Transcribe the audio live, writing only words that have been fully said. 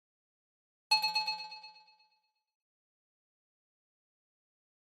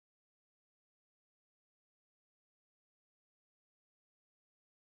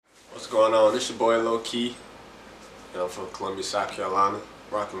going on? This your boy Lowkei. I'm from Columbia, South Carolina.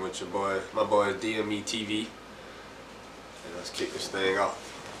 Rocking with your boy, my boy DMETV. And let's kick this thing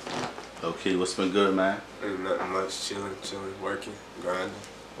off. Okay, what's been good, man? Ain't nothing much. Chilling, working, grinding.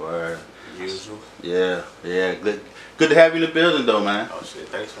 Word. Usual. Yeah. Good to have you in the building, though, man. Oh shit,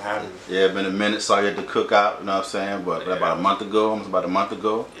 thanks for having me. Yeah, been a minute. Saw you at the cookout, you know what I'm saying? But yeah, about a month ago, almost about a month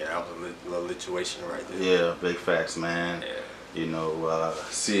ago. Yeah, that was a little situation right there. Yeah, big facts, man. Yeah. You know,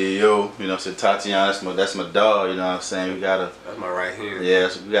 CEO, you know, so Tatiana, that's my dog, you know what I'm saying? That's my right hand. Yeah,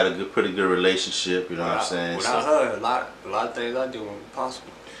 so we got a pretty good relationship, you know what I'm saying? Without her, a lot of things I do wouldn't be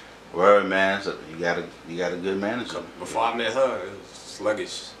possible. Word, man. So you got a good manager. Before I met her, it was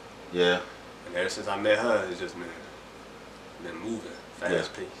sluggish. Yeah. And ever since I met her, it's just been moving,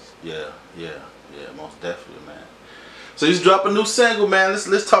 fast paced. Yeah, most definitely, man. So you just dropped a new single, man.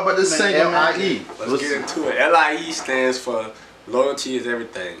 Let's talk about this single, L.I.E. Let's get into it. L.I.E. stands for loyalty is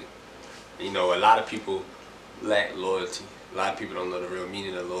everything. You know, a lot of people lack loyalty. A lot of people don't know the real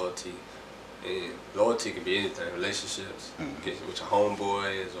meaning of loyalty. And loyalty can be anything, relationships, with your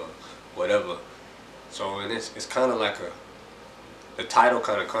homeboys or whatever. So, and it's kind of like the title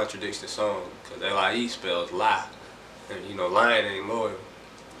kind of contradicts the song, because L.I.E. spells lie, and you know, lying ain't loyal.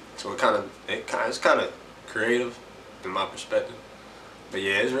 So it's kind of creative in my perspective. But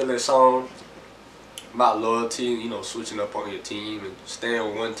yeah, it's really a song about loyalty, you know, switching up on your team and staying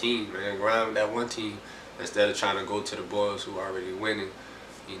with one team, man, grind with that one team instead of trying to go to the boys who are already winning,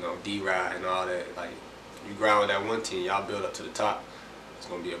 you know, D-Ride and all that. Like, you grind with that one team, y'all build up to the top. It's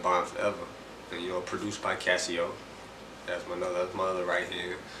gonna be a bond forever. And you know, produced by Casio. That's my other right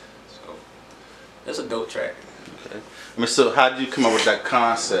hand. So that's a dope track. Okay. I mean, so how did you come up with that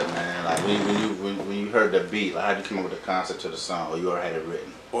concept, man? Like when you heard the beat, like how did you come up with the concept to the song, or you already had it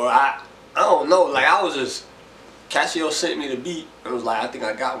written? Well, I don't know. Like I was just, Casio sent me the beat and was like, I think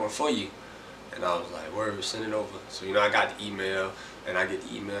I got one for you. And I was like, word, send it over. So you know, I got the email, and I get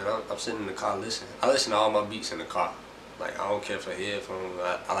the email. And I'm sitting in the car listening. I listen to all my beats in the car. Like I don't care for headphones.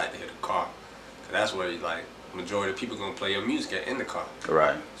 I like to hear the car, cause that's where like majority of people gonna play your music in the car.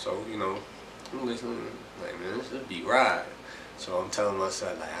 Right. So you know, I'm listening. Like, man, this is a beat ride. So I'm telling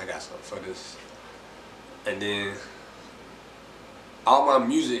myself, like, I got something for this. And then all my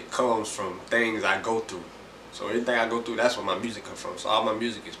music comes from things I go through. So everything I go through, that's where my music comes from. So all my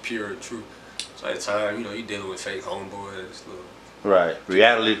music is pure and true. So at the time, you know, you dealing with fake homeboys, little. Right.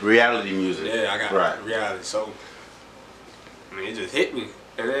 Reality music. Yeah, I got reality. So I mean, it just hit me.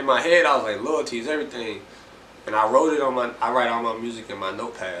 And in my head, I was like, loyalty is everything. And I wrote it I write all my music in my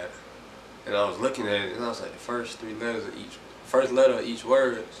notepad. And I was looking at it, and I was like, the first letter of each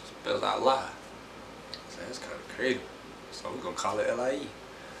word spells out lie. So that's kind of creative. So we're gonna call it L.I.E.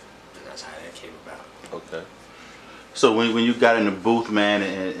 And that's how that came about. Okay. So when you got in the booth, man,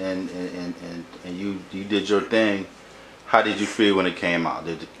 and you did your thing, how did you feel when it came out?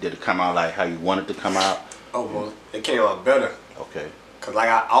 Did it come out like how you wanted it to come out? Oh well, it came out better. Okay. Cause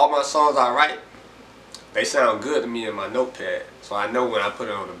like all my songs I write, they sound good to me in my notepad. So I know when I put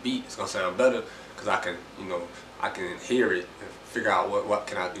it on the beat, it's gonna sound better, because I can, you know, I can hear it and figure out what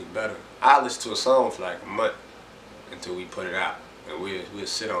can I do better. I listen to a song for like a month until we put it out, and we'll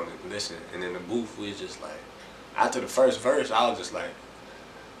sit on it and listen. And in the booth, we just like, after the first verse, I was just like,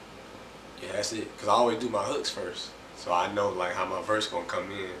 yeah, that's it, because I always do my hooks first, so I know like how my verse gonna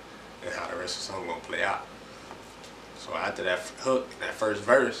come in and how the rest of the song gonna play out. So after that hook, that first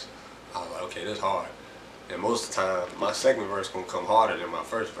verse, I was like, okay, this hard. And most of the time, my second verse gonna come harder than my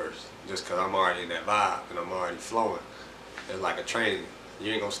first verse, just cause I'm already in that vibe and I'm already flowing. It's like a train.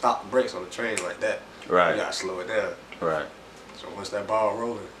 You ain't gonna stop the brakes on the train like that. Right. You gotta slow it down. Right. So once that ball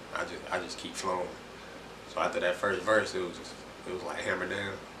rolling, I just keep flowing. So after that first verse, it was like hammer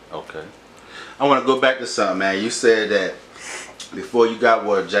down. Okay. I want to go back to something, man. You said that before you got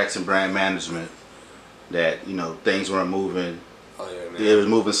with Jackson Brand Management, that you know things weren't moving. Oh, yeah, man. It was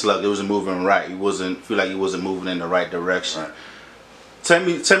moving slow. It wasn't moving right. You feel like you wasn't moving in the right direction. Right. Tell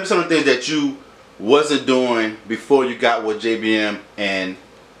me some of the things that you wasn't doing before you got with JBM and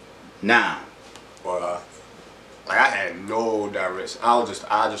now. Well, like I had no direction. I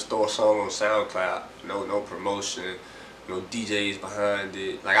just throw a song on SoundCloud. No promotion. No DJs behind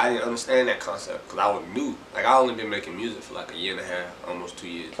it. Like I didn't understand that concept because I was new. Like I only been making music for like a year and a half, almost 2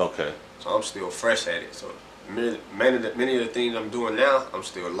 years. Okay. So I'm still fresh at it. So many of the things I'm doing now, I'm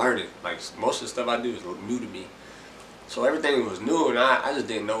still learning. Like most of the stuff I do is new to me. So everything was new, and I just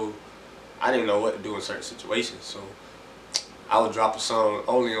didn't know. I didn't know what to do in certain situations. So I would drop a song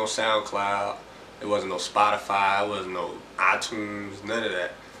only on SoundCloud. It wasn't no Spotify. It wasn't no iTunes. None of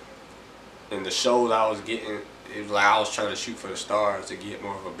that. And the shows I was getting, it was like I was trying to shoot for the stars to get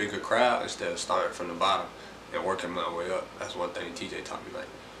more of a bigger crowd instead of starting from the bottom and working my way up. That's one thing TJ taught me. Like,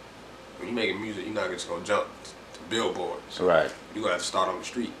 when you making music, you're not just gonna jump to billboards. Right. You gonna have to start on the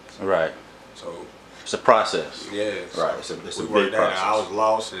street. Right. So it's a process. Yeah. So right. It's a big process. I was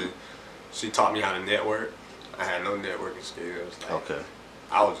lost, and she taught me how to network. I had no networking skills. Like, okay.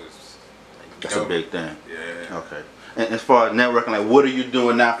 I was just. Like, that's dumb. a big thing. Yeah. Okay. And as far as networking, like, what are you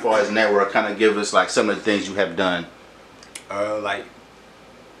doing now as far as network? Kind of give us like some of the things you have done. Like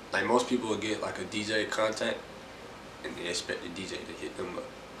most people will get like a DJ contact, and they expect the DJ to hit them up.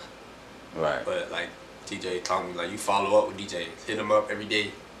 Right. But like TJ taught me, like, you follow up with DJs, hit them up every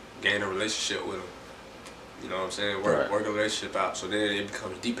day, gain a relationship with them. You know what I'm saying? Work a relationship out, so then it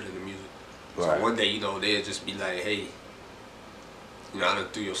becomes deeper than the music. So one day, you know, they'll just be like, hey, you know, I done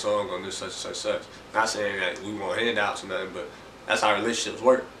threw your song on this such and such. Not saying that we want handouts or nothing, but that's how relationships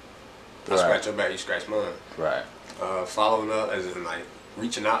work. I scratch your back, you scratch mine. Right. Following up, as in like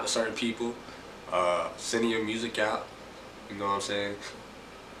reaching out to certain people, sending your music out. You know what I'm saying?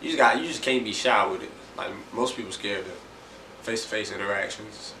 You just can't be shy with it. Like, most people scared of face-to-face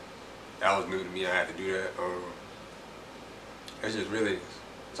interactions. That was new to me. I had to do that. It's just really,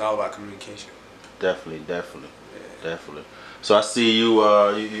 it's all about communication. Definitely. So I see you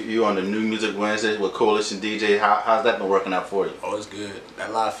you on the New Music Wednesdays with Coalition DJ. How's that been working out for you? Oh, it's good.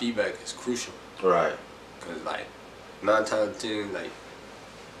 That live feedback is crucial. Right. Cause like 9 times out of 10, like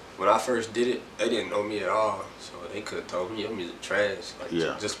when I first did it, they didn't know me at all, so they could have told me your music trash. Like,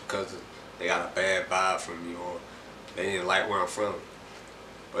 just because they got a bad vibe from me or they didn't like where I'm from.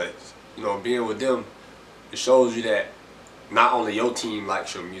 But you know, being with them, it shows you that not only your team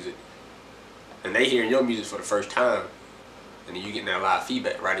likes your music, and they hearing your music for the first time, and then you getting that live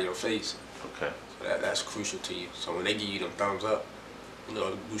feedback right in your face. Okay. So that's crucial to you. So when they give you them thumbs up, you know,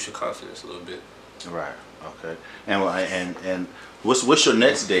 it boosts your confidence a little bit. Right. Okay. And what's your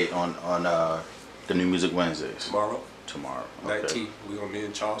next date on the New Music Wednesdays? Tomorrow. Okay. 19th. We're gonna be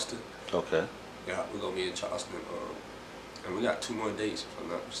in Charleston. Okay. Yeah, we're gonna be in Charleston. And we got 2 more dates, if I'm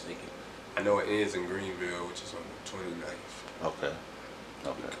not mistaken. I know it ends in Greenville, which is on the 29th. Okay.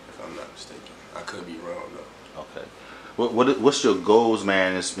 Okay. If I'm not mistaken. I could be wrong though. Okay. What's your goals,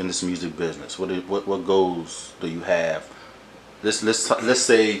 man, in this music business? What goals do you have? Let's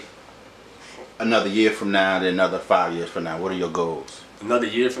say another year from now, then another 5 years from now. What are your goals? Another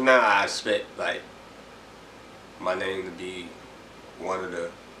year from now, I expect like my name to be one of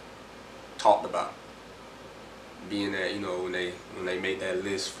the talked about. Being that, you know, when they make that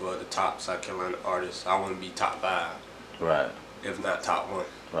list for the top South Carolina artists, I want to be top 5. Right. If not top 1.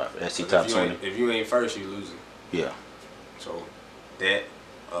 Right. SC top 20. If you ain't first, you losing. Yeah. So that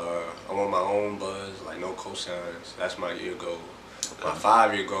I want my own buzz, like no cosigns. That's my year goal. Okay. My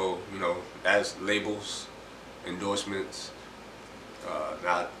 5-year goal, you know, that's labels, endorsements.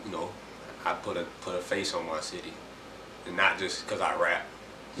 Not, you know, I put a face on my city, and not just because I rap.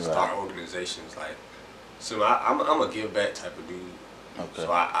 Start organizations like. So I'm a give back type of dude. Okay.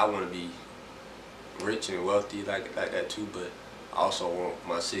 So I want to be rich and wealthy like that too, but I also want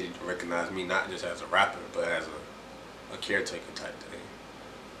my city to recognize me not just as a rapper, but as a caretaker type thing.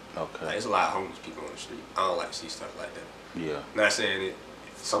 Okay. Like, there's a lot of homeless people on the street. I don't like to see stuff like that. Yeah. Not saying it.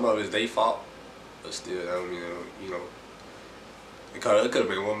 Some of it's their fault, but still, I don't, you know, because it could have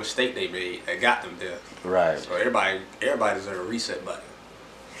been one mistake they made that got them there. Right. So everybody deserves a reset button.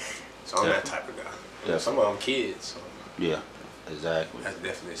 So I'm that type of guy. Yeah. Some of them kids. So yeah. Exactly. That's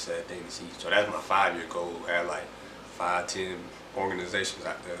definitely a sad thing to see. So that's my 5-year goal. Have like 5-10 organizations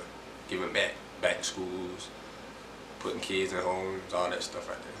out there giving back to schools, putting kids in homes, all that stuff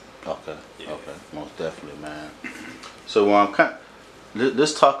right there. Okay. Yeah. Okay. Most definitely, man. So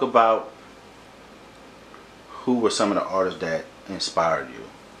let's talk about who were some of the artists that inspired you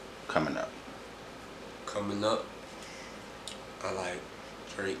coming up. Coming up, I like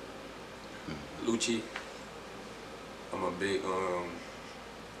Drake, Lucci. I'm a big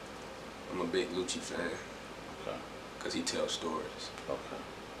Lucci fan. Okay. Cause he tells stories. Okay.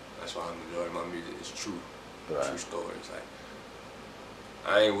 That's why the majority of my music is true. Right. True stories. Like,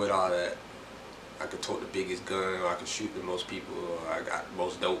 I ain't with all that. I could tote the biggest gun, or I could shoot the most people, or I got the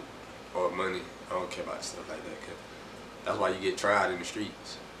most dope, or money. I don't care about stuff like that. Cause that's why you get tried in the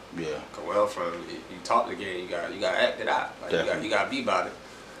streets. Yeah. Cause where I'm from, you talk the game, you gotta act it out. Like, you gotta be about it.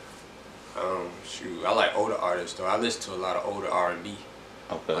 Shoot, I like older artists though. I listen to a lot of older R&B.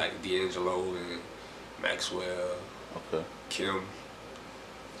 Okay. Like D'Angelo and Maxwell. Okay. Kim.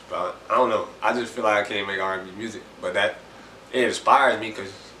 But I don't know. I just feel like I can't make R&B music, but it inspires me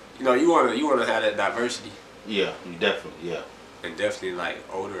because you know you wanna have that diversity. Yeah, you definitely And definitely like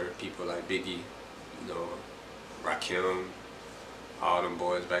older people like Biggie, you know, Rakim, all them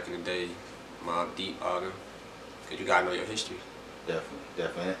boys back in the day, Mobb Deep, all them. Cause you gotta know your history.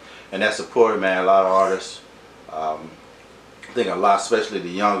 Definitely. And that's important, man. A lot of artists, I think a lot, especially the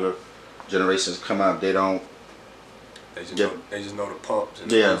younger generations come up, they don't. They just know the pumps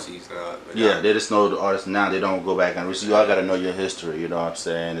and yeah. the pussies. They just know the artists now. They don't go back and research. You all got to know your history. You know what I'm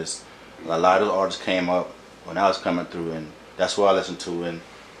saying? It's a lot of artists came up when I was coming through, and that's what I listen to. And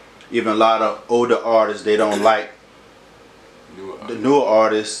even a lot of older artists, they don't like the newer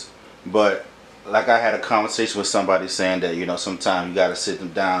artists. But like I had a conversation with somebody saying that, you know, sometimes you got to sit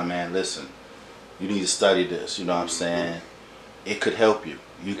them down, man. Listen, you need to study this. You know what I'm saying? It could help you.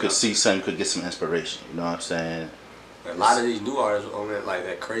 You could see something. You could get some inspiration. You know what I'm saying? A lot of these new artists on that, like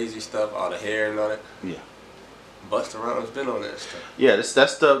that crazy stuff, all the hair and all that. Yeah. Busta Rhymes been on that stuff. Yeah, that stuff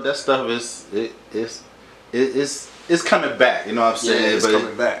is coming back. You know what I'm saying? Yeah, it's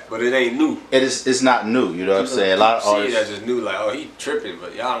coming back, but it ain't new. It's not new. You know what I'm saying? A lot of artists see it as just new, like, oh, he tripping,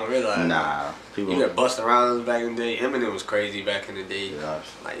 but y'all don't realize. Nah, people. You got Busta Rhymes back in the day. Eminem was crazy back in the day. Yeah.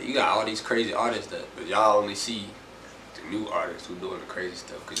 Like you got all these crazy artists but y'all only see the new artists who doing the crazy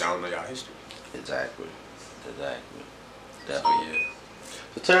stuff because y'all don't know y'all history. Exactly. So yeah.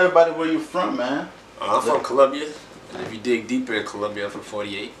 So tell everybody where you from, man. I'm from Columbia, and if you dig deeper in Columbia, I'm from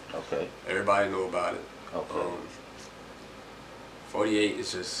 48. Okay. Everybody know about it. Okay. 48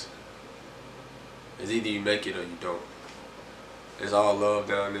 is just, it's either you make it or you don't. It's all love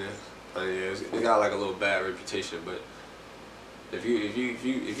down there. I mean, it got like a little bad reputation, but if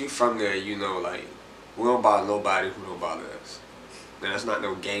you from there, you know, like, we don't bother nobody who don't bother us. And that's not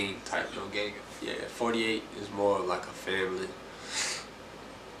no gang type, no gang. Yeah, 48 is more like a family.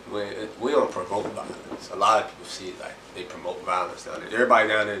 We don't promote violence. A lot of people see it like they promote violence down there. Everybody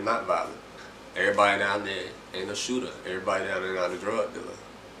down there is not violent. Everybody down there ain't a shooter. Everybody down there not a drug dealer.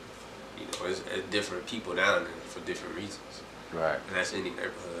 You know, it's different people down there for different reasons. Right. And that's any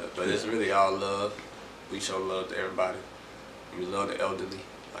neighborhood. But it's really all love. We show love to everybody. We love the elderly.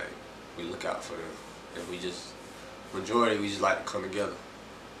 Like, we look out for them. And we just, majority, we just like to come together.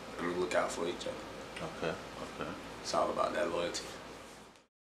 And we look out for each other. Okay. It's all about that loyalty.